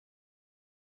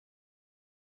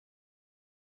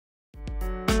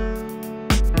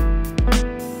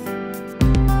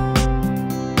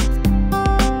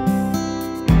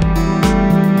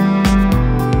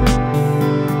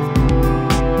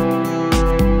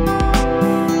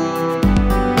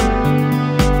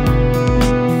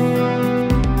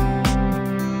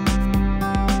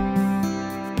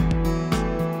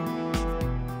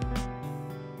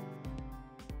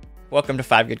welcome to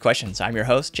 5 Good Questions. I'm your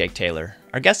host, Jake Taylor.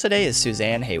 Our guest today is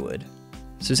Suzanne Heywood.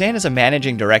 Suzanne is a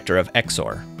Managing Director of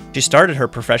EXOR. She started her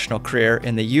professional career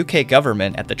in the UK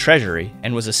government at the Treasury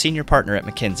and was a senior partner at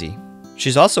McKinsey.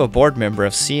 She's also a board member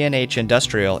of CNH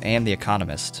Industrial and The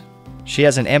Economist. She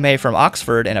has an MA from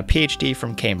Oxford and a PhD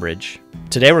from Cambridge.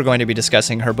 Today we're going to be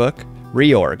discussing her book,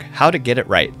 ReOrg, How to Get It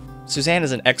Right. Suzanne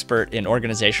is an expert in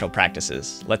organizational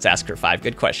practices. Let's ask her 5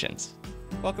 good questions.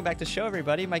 Welcome back to the show,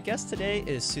 everybody. My guest today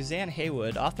is Suzanne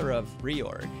Heywood, author of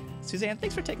ReOrg. Suzanne,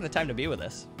 thanks for taking the time to be with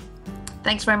us.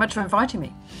 Thanks very much for inviting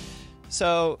me.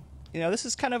 So, this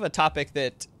is kind of a topic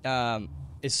that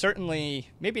is certainly,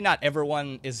 maybe not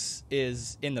everyone is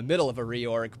in the middle of a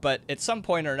reorg, but at some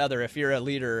point or another, if you're a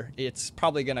leader, it's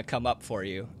probably going to come up for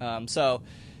you. So,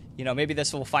 maybe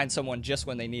this will find someone just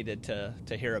when they needed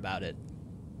to hear about it.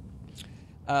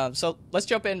 So let's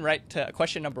jump in right to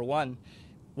question number 1.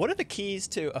 What are the keys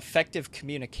to effective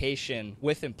communication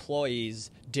with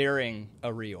employees during a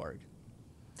reorg?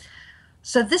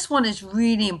 So this one is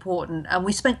really important, and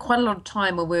we spent quite a lot of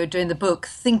time when we were doing the book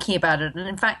thinking about it. And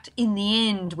in fact, in the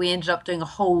end, we ended up doing a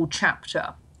whole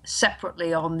chapter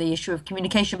separately on the issue of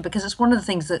communication, because it's one of the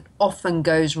things that often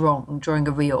goes wrong during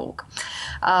a reorg.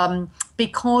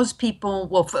 Because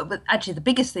people, actually the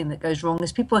biggest thing that goes wrong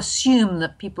is people assume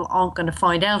that people aren't going to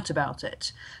find out about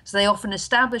it. So they often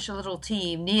establish a little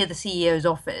team near the CEO's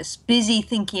office, busy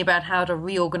thinking about how to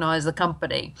reorganize the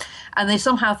company, and they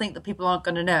somehow think that people aren't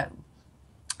going to know.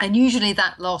 And usually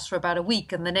that lasts for about a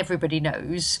week, and then everybody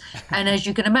knows. And as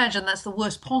you can imagine, that's the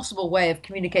worst possible way of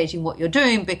communicating what you're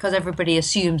doing, because everybody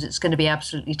assumes it's going to be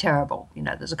absolutely terrible.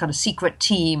 There's a kind of secret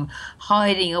team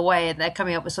hiding away, and they're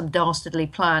coming up with some dastardly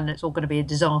plan, and it's all going to be a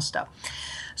disaster.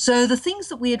 So the things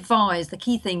that we advise, the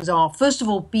key things are, first of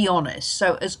all, be honest.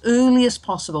 So as early as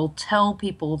possible, tell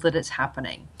people that it's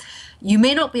happening. You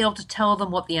may not be able to tell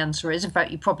them what the answer is. In fact,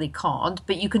 you probably can't,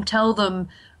 but you can tell them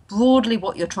broadly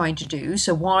what you're trying to do.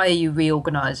 So why are you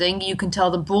reorganizing? You can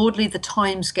tell them broadly the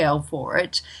timescale for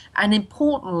it. And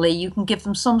importantly, you can give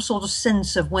them some sort of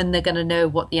sense of when they're going to know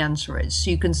what the answer is. So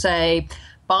you can say,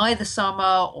 by the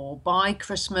summer or by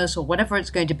Christmas or whatever it's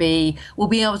going to be, we'll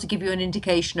be able to give you an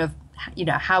indication of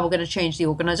how we're going to change the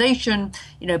organization.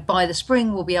 By the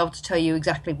spring, we'll be able to tell you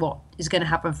exactly what is going to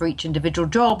happen for each individual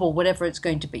job or whatever it's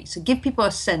going to be. So give people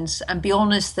a sense and be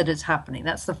honest that it's happening.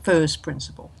 That's the first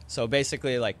principle. So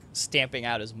basically like stamping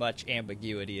out as much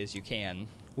ambiguity as you can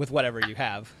with whatever you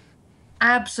have.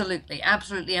 Absolutely,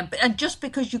 absolutely. And just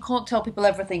because you can't tell people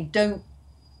everything, don't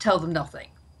tell them nothing,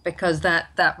 because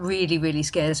that really, really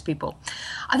scares people.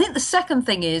 I think the second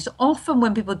thing is, often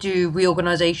when people do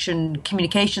reorganization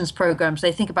communications programs,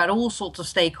 they think about all sorts of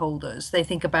stakeholders. They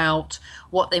think about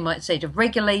what they might say to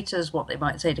regulators, what they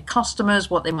might say to customers,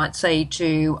 what they might say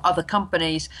to other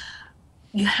companies.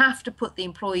 You have to put the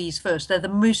employees first. They're the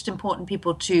most important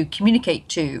people to communicate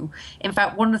to. In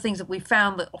fact, one of the things that we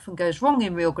found that often goes wrong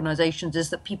in reorganizations is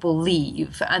that people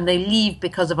leave, and they leave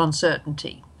because of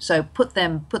uncertainty. So put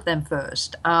them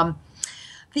first.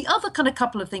 The other kind of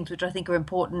couple of things which I think are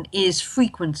important is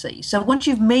frequency. So once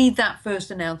you've made that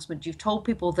first announcement, you've told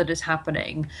people that it's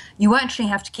happening, you actually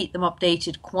have to keep them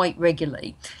updated quite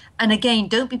regularly. And again,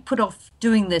 don't be put off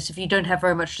doing this if you don't have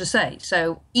very much to say.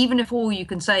 So even if all you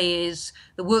can say is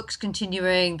the work's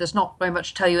continuing, there's not very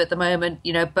much to tell you at the moment,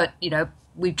 but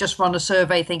we've just run a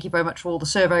survey, thank you very much for all the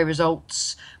survey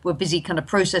results, we're busy kind of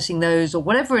processing those, or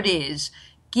whatever it is,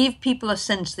 give people a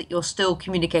sense that you're still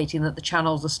communicating, that the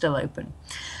channels are still open.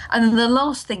 And then the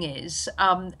last thing is,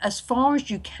 as far as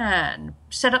you can,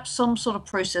 set up some sort of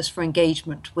process for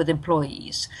engagement with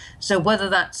employees. So whether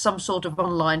that's some sort of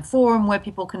online forum where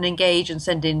people can engage and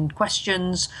send in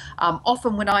questions.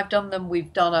 Often when I've done them,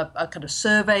 we've done a kind of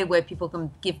survey where people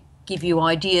can give you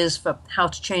ideas for how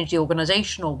to change the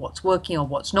organization, or what's working or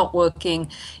what's not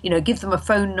working. Give them a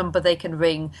phone number they can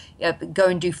ring, go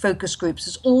and do focus groups.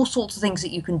 There's all sorts of things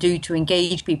that you can do to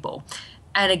engage people.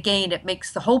 And again, it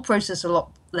makes the whole process a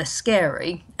lot less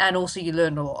scary, and also you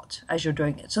learn a lot as you're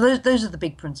doing it. So those are the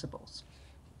big principles.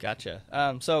 Gotcha.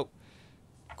 So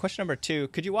question number 2,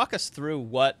 could you walk us through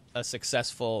what a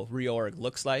successful reorg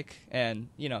looks like? And,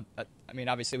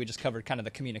 obviously we just covered kind of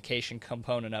the communication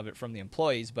component of it from the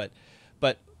employees, but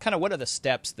kind of what are the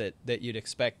steps that you'd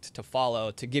expect to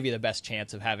follow to give you the best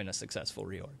chance of having a successful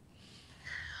reorg?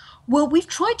 Well, we've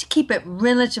tried to keep it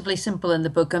relatively simple in the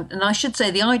book, and I should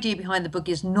say the idea behind the book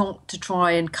is not to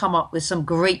try and come up with some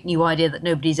great new idea that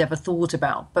nobody's ever thought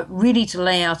about, but really to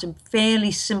lay out in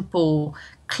fairly simple,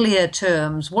 clear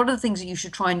terms what are the things that you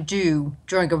should try and do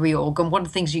during a reorg, and what are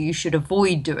the things that you should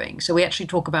avoid doing. So we actually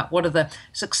talk about what are the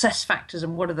success factors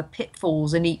and what are the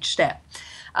pitfalls in each step.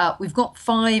 We've got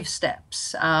 5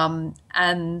 steps,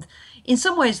 and in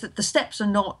some ways that the steps are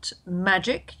not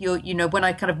magic. When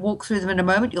I kind of walk through them in a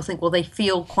moment, you'll think, well, they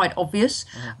feel quite obvious,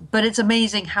 but it's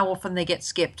amazing how often they get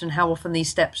skipped and how often these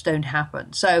steps don't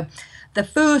happen. So the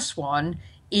first one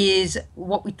is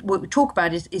what we talk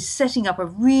about is setting up a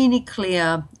really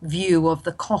clear view of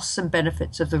the costs and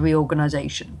benefits of the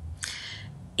reorganization.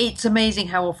 It's amazing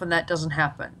how often that doesn't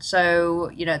happen.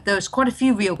 So, there's quite a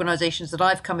few reorganizations that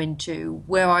I've come into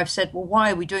where I've said, well,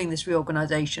 why are we doing this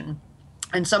reorganization?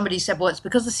 And somebody said, well, it's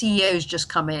because the CEO's just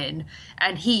come in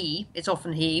and it's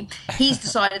often he's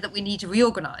decided that we need to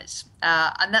reorganize.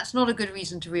 And that's not a good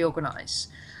reason to reorganize.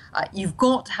 You've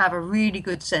got to have a really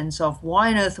good sense of why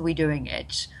on earth are we doing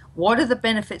it? What are the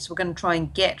benefits we're going to try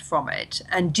and get from it?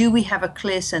 And do we have a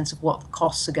clear sense of what the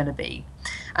costs are going to be?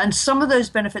 And some of those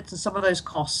benefits and some of those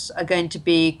costs are going to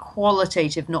be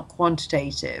qualitative, not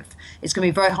quantitative. It's going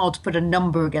to be very hard to put a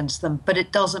number against them, but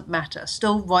it doesn't matter.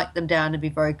 Still write them down and be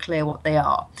very clear what they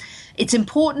are. It's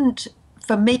important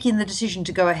for making the decision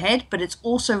to go ahead, but it's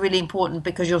also really important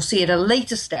because you'll see at a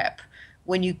later step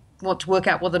when you want to work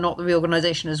out whether or not the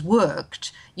reorganization has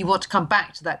worked, you want to come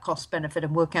back to that cost benefit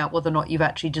and work out whether or not you've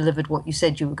actually delivered what you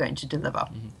said you were going to deliver.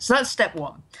 Mm-hmm. So that's step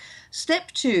 1.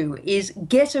 Step 2 is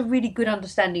get a really good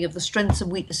understanding of the strengths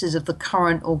and weaknesses of the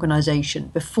current organization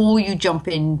before you jump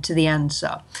into the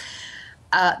answer.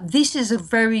 This is a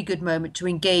very good moment to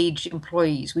engage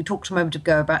employees. We talked a moment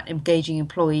ago about engaging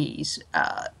employees.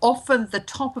 Often the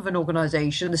top of an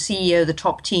organization, the CEO, the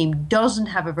top team, doesn't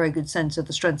have a very good sense of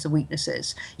the strengths and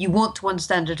weaknesses. You want to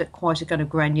understand it at quite a kind of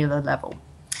granular level.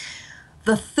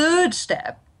 The third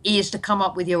step is to come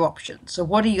up with your options. So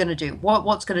what are you going to do?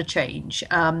 What's going to change?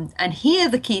 And here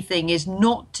the key thing is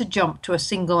not to jump to a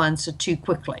single answer too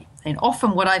quickly. And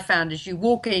often what I found is you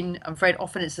walk in, I'm afraid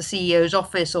often it's the CEO's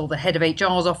office or the head of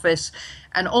HR's office,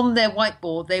 and on their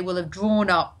whiteboard they will have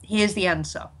drawn up, here's the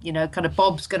answer, kind of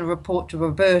Bob's going to report to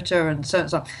Roberta and so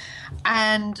on.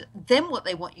 And then what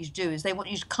they want you to do is they want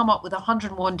you to come up with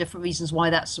 101 different reasons why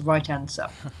that's the right answer.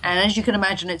 And as you can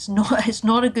imagine, it's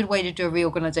not a good way to do a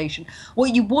reorganization.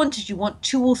 What you want is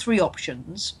 2 or 3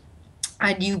 options.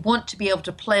 And you want to be able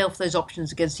to play off those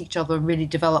options against each other and really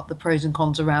develop the pros and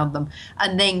cons around them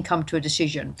and then come to a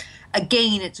decision.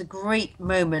 Again, it's a great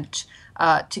moment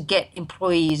to get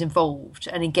employees involved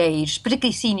and engaged,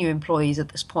 particularly senior employees at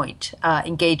this point,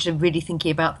 engaged in really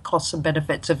thinking about the costs and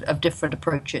benefits of different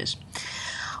approaches.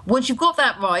 Once you've got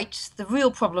that right, the real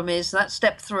problem is that's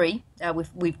step 3.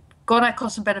 We've got our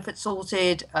costs and benefits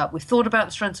sorted, we've thought about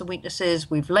the strengths and weaknesses,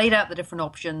 we've laid out the different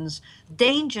options.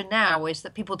 Danger now is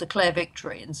that people declare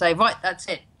victory and say, right, that's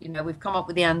it, we've come up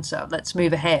with the answer, let's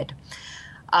move ahead.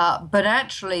 But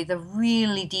actually the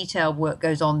really detailed work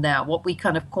goes on now, what we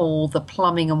kind of call the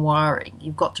plumbing and wiring.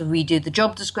 You've got to redo the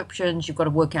job descriptions, you've got to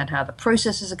work out how the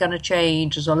processes are going to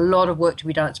change, there's a lot of work to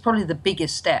be done. It's probably the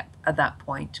biggest step at that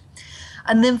point.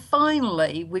 And then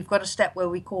finally, we've got a step which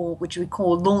we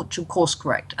call launch and course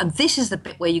correct. And this is the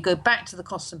bit where you go back to the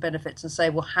costs and benefits and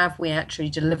say, well, have we actually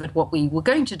delivered what we were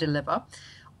going to deliver?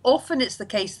 Often it's the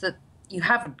case that you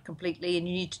haven't completely and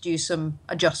you need to do some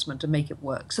adjustment to make it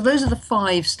work. So those are the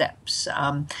 5 steps.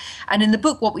 And in the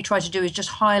book, what we try to do is just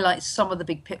highlight some of the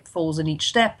big pitfalls in each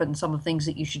step and some of the things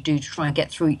that you should do to try and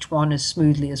get through each one as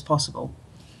smoothly as possible.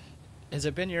 Has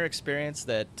it been your experience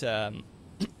that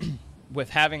with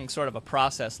having sort of a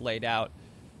process laid out,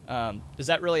 does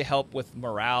that really help with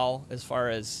morale as far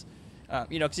as,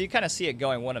 because you kind of see it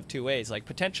going one of 2 ways. Like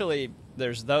potentially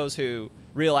there's those who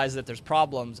realize that there's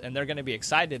problems and they're going to be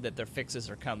excited that their fixes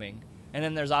are coming. And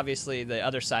then there's obviously the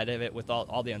other side of it with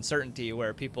all the uncertainty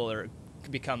where people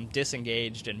become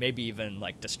disengaged and maybe even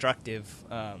like destructive,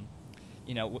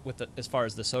 as far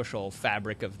as the social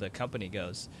fabric of the company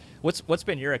goes. What's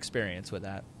been your experience with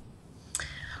that?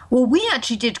 Well, we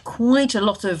actually did quite a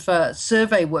lot of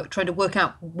survey work trying to work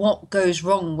out what goes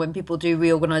wrong when people do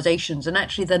reorganizations. And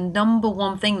actually the number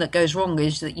one thing that goes wrong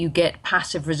is that you get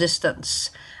passive resistance,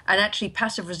 and actually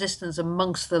passive resistance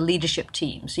amongst the leadership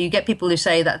team. So you get people who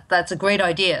say that that's a great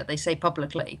idea, they say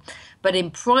publicly. But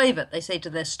in private, they say to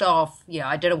their staff,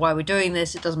 I don't know why we're doing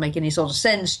this. It doesn't make any sort of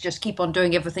sense. Just keep on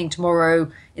doing everything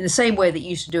tomorrow in the same way that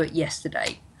you used to do it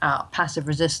yesterday. Passive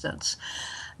resistance.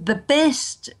 The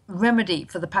best remedy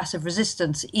for the passive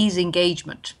resistance is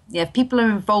engagement. If people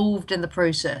are involved in the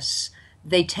process,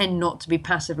 they tend not to be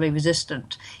passively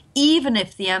resistant, even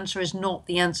if the answer is not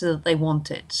the answer that they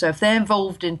wanted. So if they're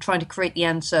involved in trying to create the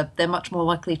answer, they're much more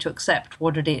likely to accept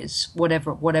what it is,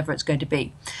 whatever it's going to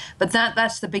be. But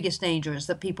that's the biggest danger, is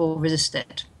that people resist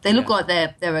it. They look like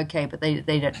they're okay, but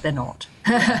they're not.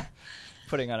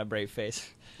 Putting on a brave face.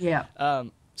 Yeah.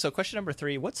 So question number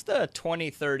 3, what's the 20,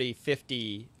 30,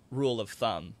 50 rule of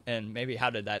thumb? And maybe how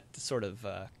did that sort of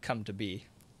come to be?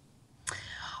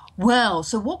 Well,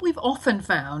 so what we've often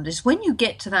found is when you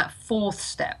get to that fourth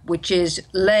step, which is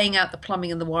laying out the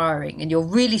plumbing and the wiring, and you're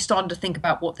really starting to think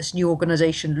about what this new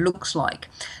organization looks like,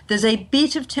 there's a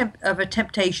bit of a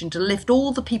temptation to lift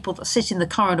all the people that sit in the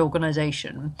current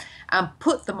organization and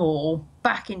put them all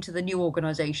back into the new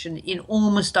organization in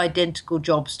almost identical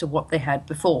jobs to what they had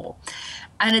before.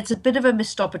 And it's a bit of a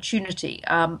missed opportunity.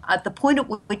 At the point at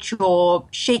which you're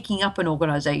shaking up an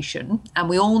organization, and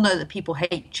we all know that people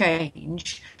hate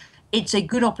change, it's a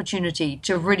good opportunity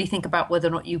to really think about whether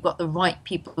or not you've got the right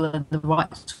people in the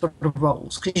right sort of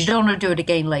roles, because you don't want to do it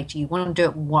again later. You want to do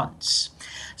it once.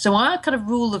 So our kind of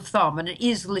rule of thumb, and it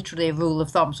is literally a rule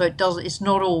of thumb, so it's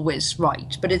not always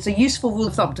right, but it's a useful rule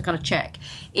of thumb to kind of check,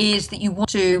 is that you want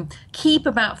to keep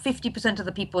about 50% of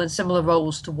the people in similar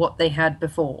roles to what they had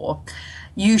before.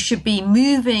 You should be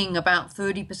moving about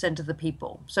 30% of the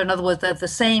people. So in other words, they're the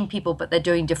same people, but they're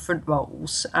doing different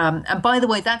roles. And by the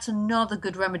way, that's another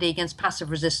good remedy against passive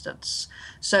resistance.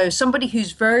 So somebody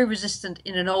who's very resistant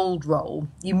in an old role,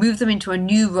 you move them into a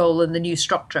new role in the new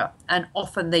structure, and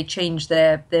often they change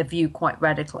their view quite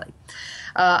radically.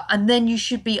 And then you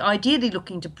should be ideally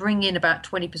looking to bring in about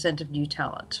 20% of new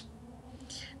talent.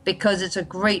 Because it's a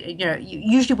great,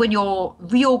 usually when you're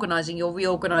reorganizing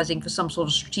for some sort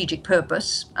of strategic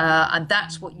purpose. And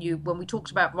that's what when we talked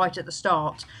about right at the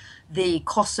start, the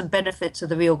costs and benefits of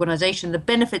the reorganization, the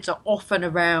benefits are often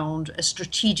around a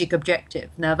strategic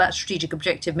objective. Now, that strategic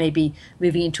objective may be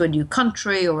moving into a new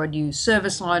country or a new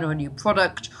service line or a new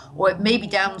product, or it may be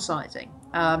downsizing.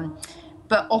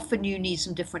 But often you need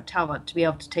some different talent to be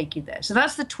able to take you there. So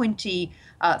that's the 20,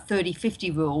 30, 50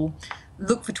 rule.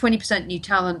 Look for 20% new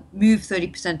talent, move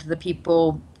 30% of the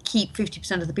people, keep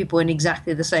 50% of the people in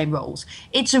exactly the same roles.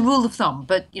 It's a rule of thumb,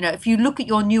 but if you look at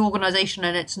your new organization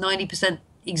and it's 90%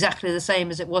 exactly the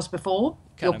same as it was before,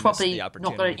 you're probably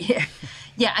not going to,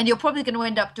 and you're probably going to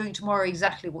end up doing tomorrow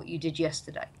exactly what you did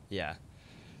yesterday. Yeah.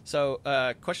 So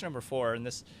question number 4, and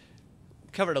this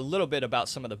covered a little bit about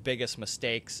some of the biggest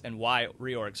mistakes and why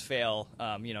reorgs fail,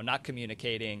 not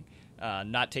communicating,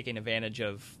 not taking advantage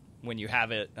of when you have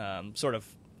it, sort of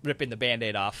ripping the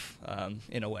Band-Aid off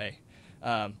in a way.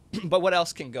 But what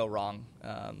else can go wrong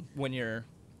when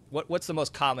what's the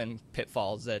most common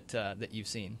pitfalls that you've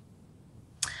seen?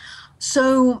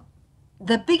 So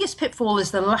the biggest pitfall is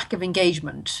the lack of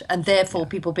engagement, and therefore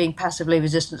people being passively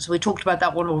resistant. So we talked about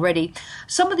that one already.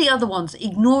 Some of the other ones,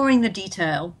 ignoring the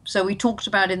detail. So we talked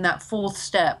about in that fourth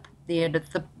step,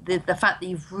 the fact that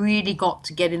you've really got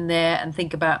to get in there and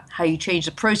think about how you change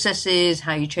the processes,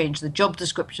 how you change the job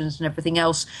descriptions and everything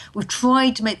else. We've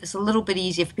tried to make this a little bit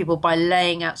easier for people by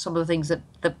laying out some of the things that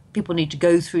people need to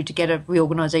go through to get a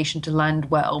reorganization to land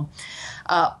well.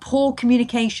 Poor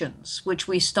communications, which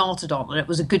we started on, and it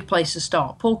was a good place to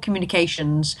start. Poor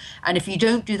communications, and if you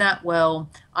don't do that well,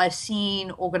 I've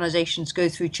seen organizations go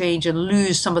through change and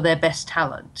lose some of their best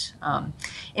talent.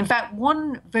 In fact,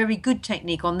 one very good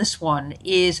technique on this one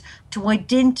is to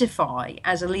identify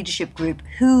as a leadership group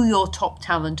who your top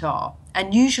talent are.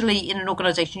 And usually in an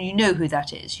organization, you know who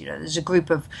that is. There's a group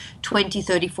of 20,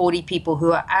 30, 40 people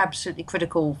who are absolutely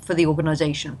critical for the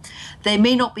organization. They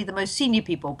may not be the most senior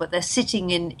people, but they're sitting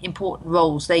in important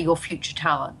roles. They're your future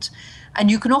talent. And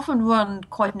you can often run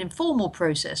quite an informal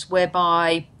process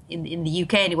whereby in the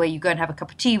UK anyway, you go and have a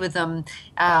cup of tea with them.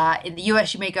 In the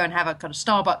US, you may go and have a kind of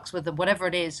Starbucks with them, whatever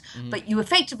it is. Mm-hmm. But you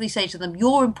effectively say to them,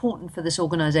 you're important for this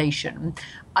organization.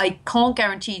 I can't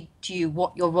guarantee to you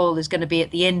what your role is going to be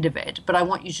at the end of it, but I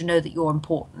want you to know that you're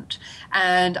important.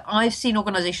 And I've seen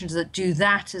organizations that do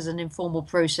that as an informal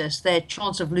process. Their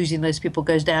chance of losing those people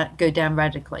go down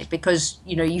radically, because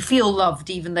you feel loved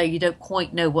even though you don't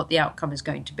quite know what the outcome is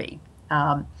going to be.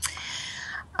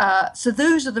 So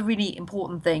those are the really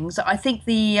important things. I think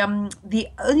the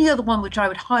only other one which I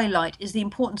would highlight is the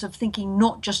importance of thinking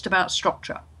not just about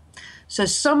structure. So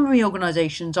some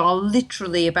reorganizations are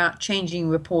literally about changing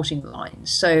reporting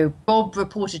lines. So Bob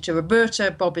reported to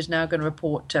Roberta. Bob is now going to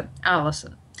report to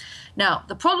Alison. Now,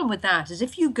 the problem with that is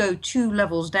if you go 2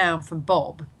 levels down from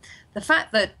Bob, the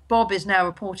fact that Bob is now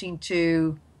reporting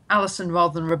to Alison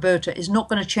rather than Roberta is not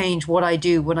going to change what I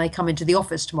do when I come into the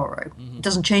office tomorrow. Mm-hmm. It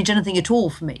doesn't change anything at all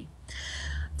for me.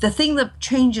 The thing that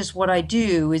changes what I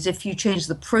do is if you change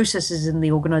the processes in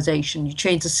the organization, you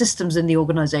change the systems in the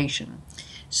organization.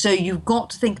 So you've got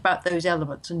to think about those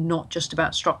elements and not just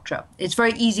about structure. It's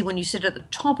very easy when you sit at the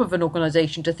top of an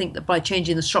organization to think that by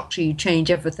changing the structure, you change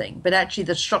everything. But actually,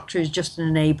 the structure is just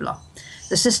an enabler.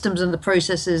 The systems and the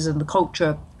processes and the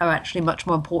culture are actually much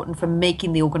more important for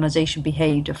making the organization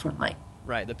behave differently.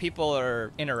 Right. The people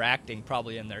are interacting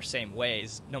probably in their same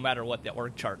ways, no matter what the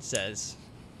org chart says.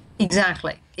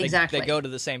 Exactly. They go to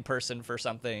the same person for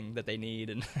something that they need.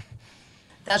 And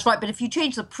That's right. But if you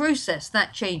change the process,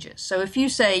 that changes. So if you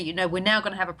say, we're now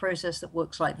going to have a process that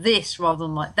works like this rather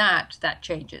than like that, that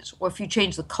changes. Or if you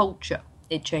change the culture,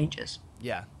 it changes.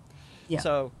 Yeah. Yeah.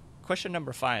 So question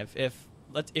number 5, if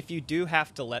you do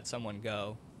have to let someone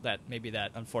go, that maybe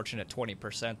that unfortunate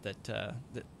 20% that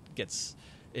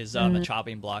is on the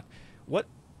chopping block, what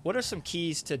are some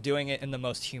keys to doing it in the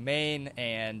most humane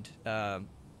and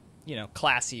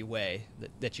classy way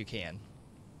that you can?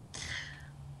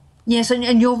 Yes,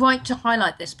 and you're right to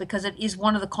highlight this because it is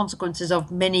one of the consequences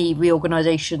of many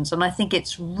reorganizations. And I think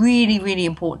it's really, really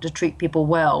important to treat people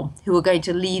well who are going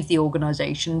to leave the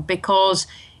organization, because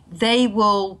they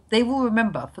will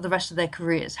remember for the rest of their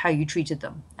careers how you treated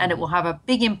them. And it will have a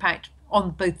big impact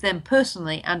on both them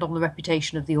personally and on the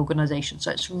reputation of the organization.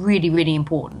 So it's really, really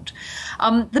important.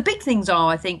 The big things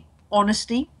are, I think,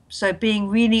 honesty. So being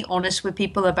really honest with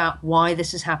people about why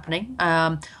this is happening.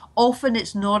 Often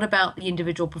it's not about the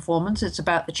individual performance, it's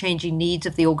about the changing needs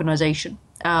of the organization.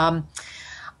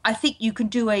 I think you can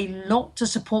do a lot to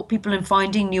support people in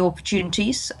finding new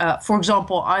opportunities. For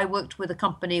example, I worked with a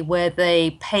company where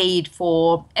they paid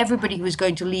for everybody who was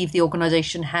going to leave the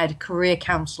organization, had career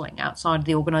counseling outside of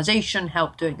the organization,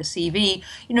 help doing a CV.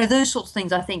 Those sorts of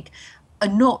things I think are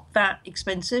not that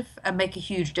expensive and make a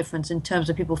huge difference in terms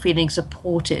of people feeling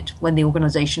supported when the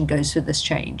organization goes through this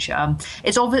change.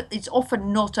 It's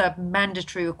often not a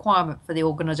mandatory requirement for the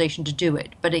organization to do it,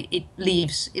 but it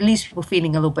leaves people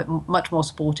feeling a little bit much more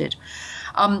supported.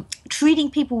 Treating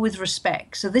people with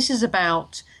respect. So this is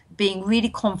about being really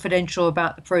confidential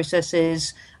about the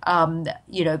processes.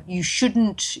 You should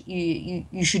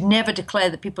never declare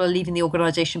that people are leaving the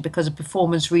organization because of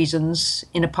performance reasons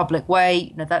in a public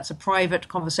way. That's a private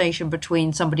conversation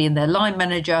between somebody and their line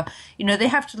manager. They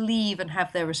have to leave and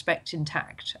have their respect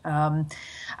intact. And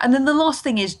then the last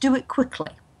thing is do it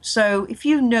quickly. So if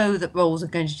you know that roles are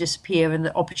going to disappear and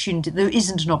there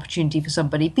isn't an opportunity for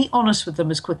somebody, be honest with them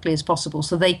as quickly as possible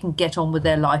so they can get on with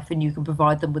their life and you can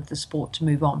provide them with the support to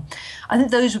move on. I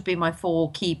think those would be my 4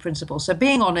 key principles. So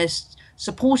being honest,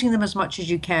 supporting them as much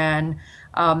as you can,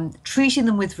 treating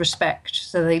them with respect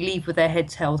so they leave with their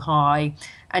heads held high,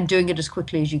 and doing it as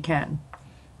quickly as you can.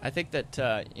 I think that,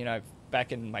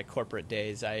 back in my corporate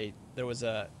days, I've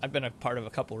been a part of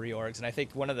a couple reorgs, and I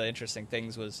think one of the interesting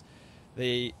things was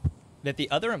that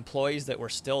the other employees that were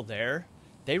still there,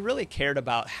 they really cared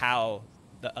about how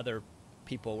the other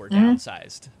people were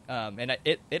downsized. And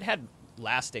it had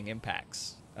lasting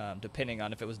impacts, depending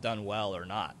on if it was done well or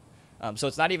not. So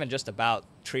it's not even just about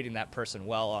treating that person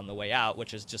well on the way out,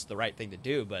 which is just the right thing to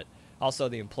do, but also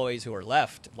the employees who are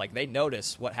left, like they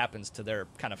notice what happens to their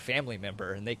kind of family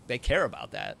member, and they care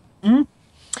about that. Mm-hmm.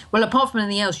 Well, apart from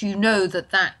anything else,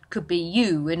 that could be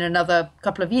you in another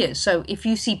couple of years. So if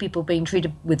you see people being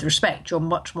treated with respect, you're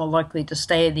much more likely to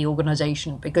stay in the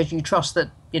organization because you trust that,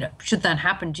 should that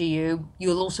happen to you,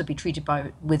 you'll also be treated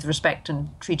with respect and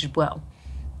treated well.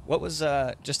 What was,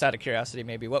 just out of curiosity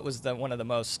maybe, what was one of the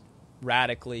most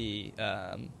radically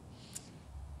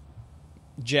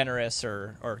generous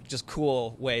or just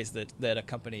cool ways that a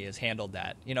company has handled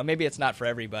that? Maybe it's not for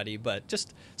everybody, but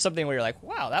just something where you're like,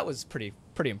 wow, that was pretty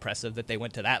impressive that they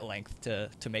went to that length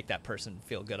to make that person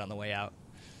feel good on the way out.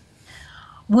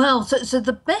 Well, so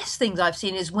the best things I've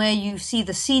seen is where you see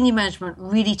the senior management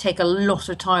really take a lot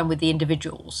of time with the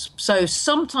individuals. So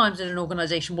sometimes in an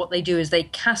organization, what they do is they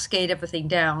cascade everything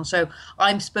down. So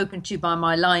I'm spoken to by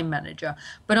my line manager,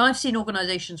 but I've seen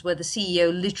organizations where the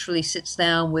CEO literally sits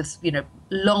down with,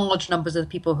 large numbers of the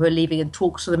people who are leaving and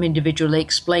talks to them individually,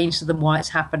 explains to them why it's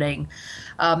happening.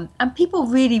 And people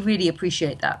really, really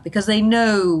appreciate that because they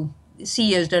know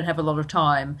CEOs don't have a lot of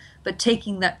time, but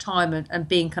taking that time and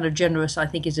being kind of generous, I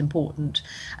think, is important.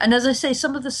 And as I say,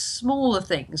 some of the smaller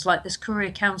things like this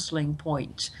career counseling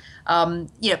point, often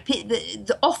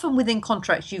within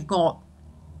contracts, you've got,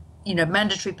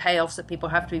 mandatory payoffs that people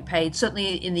have to be paid.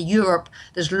 Certainly in Europe,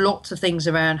 there's lots of things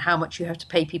around how much you have to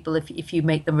pay people if you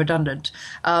make them redundant.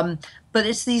 But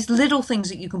it's these little things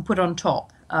that you can put on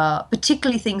top.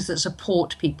 Particularly things that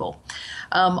support people.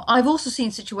 I've also seen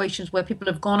situations where people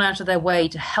have gone out of their way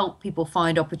to help people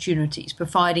find opportunities,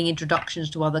 providing introductions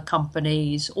to other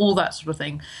companies, all that sort of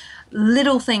thing.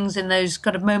 Little things in those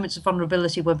kind of moments of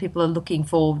vulnerability when people are looking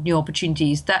for new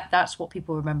opportunities, that's what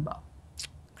people remember.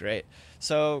 Great.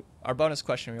 So our bonus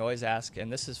question we always ask,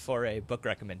 and this is for a book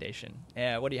recommendation.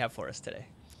 What do you have for us today?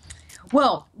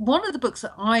 Well, one of the books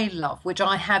that I love, which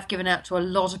I have given out to a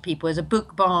lot of people, is a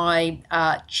book by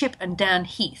Chip and Dan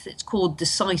Heath. It's called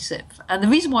Decisive. And the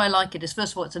reason why I like it is,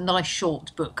 first of all, it's a nice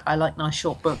short book. I like nice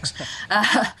short books.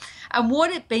 And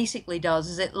what it basically does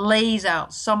is it lays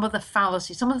out some of the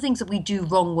fallacies, some of the things that we do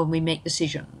wrong when we make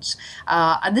decisions.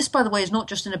 And this, by the way, is not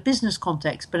just in a business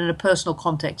context, but in a personal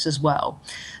context as well.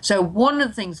 So one of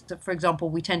the things that, for example,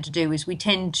 we tend to do is we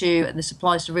tend to, and this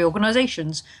applies to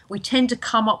reorganizations, we tend to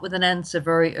come up with an answer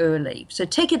very early. So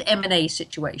take an M&A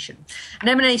situation. An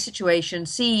M&A situation,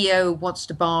 CEO wants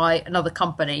to buy another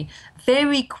company.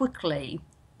 Very quickly,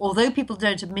 although people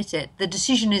don't admit it, the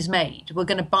decision is made. We're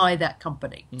going to buy that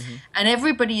company. Mm-hmm. And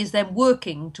everybody is then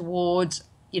working towards,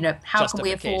 how can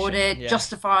we afford it,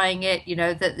 justifying it,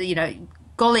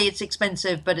 golly, it's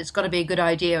expensive, but it's got to be a good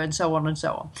idea, and so on and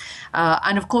so on.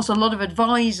 And of course, a lot of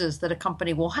advisors that a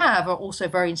company will have are also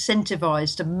very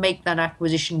incentivized to make that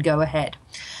acquisition go ahead.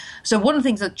 So one of the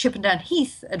things that Chip and Dan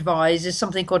Heath advise is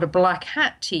something called a black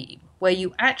hat team, where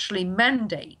you actually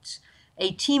mandate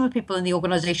a team of people in the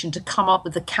organization to come up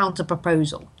with a counter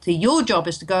proposal. So your job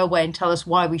is to go away and tell us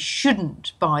why we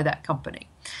shouldn't buy that company.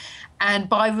 And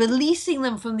by releasing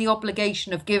them from the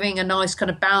obligation of giving a nice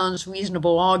kind of balanced,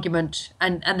 reasonable argument,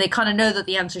 and they kind of know that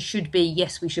the answer should be,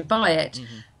 yes, we should buy it,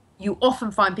 mm-hmm. you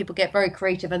often find people get very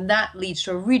creative, and that leads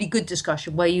to a really good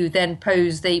discussion where you then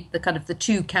pose the kind of the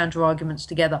two counter arguments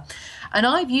together. And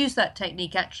I've used that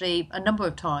technique actually a number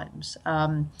of times.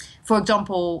 For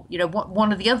example,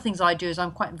 one of the other things I do is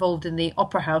I'm quite involved in the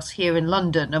Opera House here in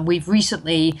London, and we've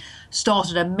recently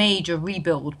started a major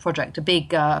rebuild project, a big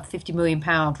 £50 million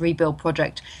rebuild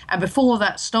project. And before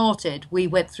that started, we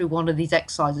went through one of these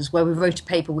exercises where we wrote a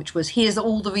paper which was, here's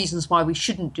all the reasons why we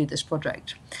shouldn't do this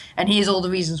project, and here's all the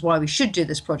reasons why we should do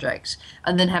this project.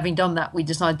 And then having done that, we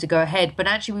decided to go ahead. But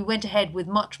actually, we went ahead with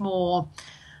much more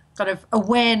kind of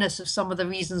awareness of some of the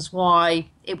reasons why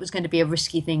it was going to be a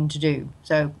risky thing to do.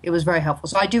 So it was very helpful.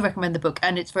 So I do recommend the book,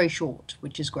 and it's very short,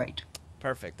 which is great.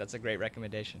 Perfect. That's a great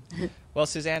recommendation. Well,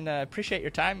 Suzanne, appreciate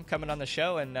your time coming on the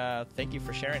show, and thank you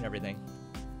for sharing everything.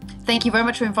 Thank you very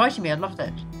much for inviting me. I loved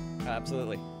it.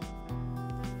 Absolutely.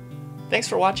 Thanks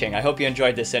for watching. I hope you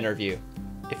enjoyed this interview.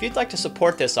 If you'd like to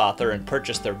support this author and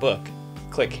purchase their book,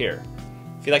 click here.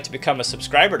 If you'd like to become a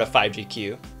subscriber to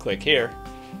 5GQ, click here.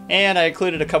 And I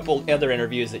included a couple other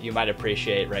interviews that you might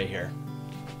appreciate right here.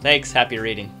 Thanks. Happy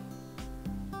reading.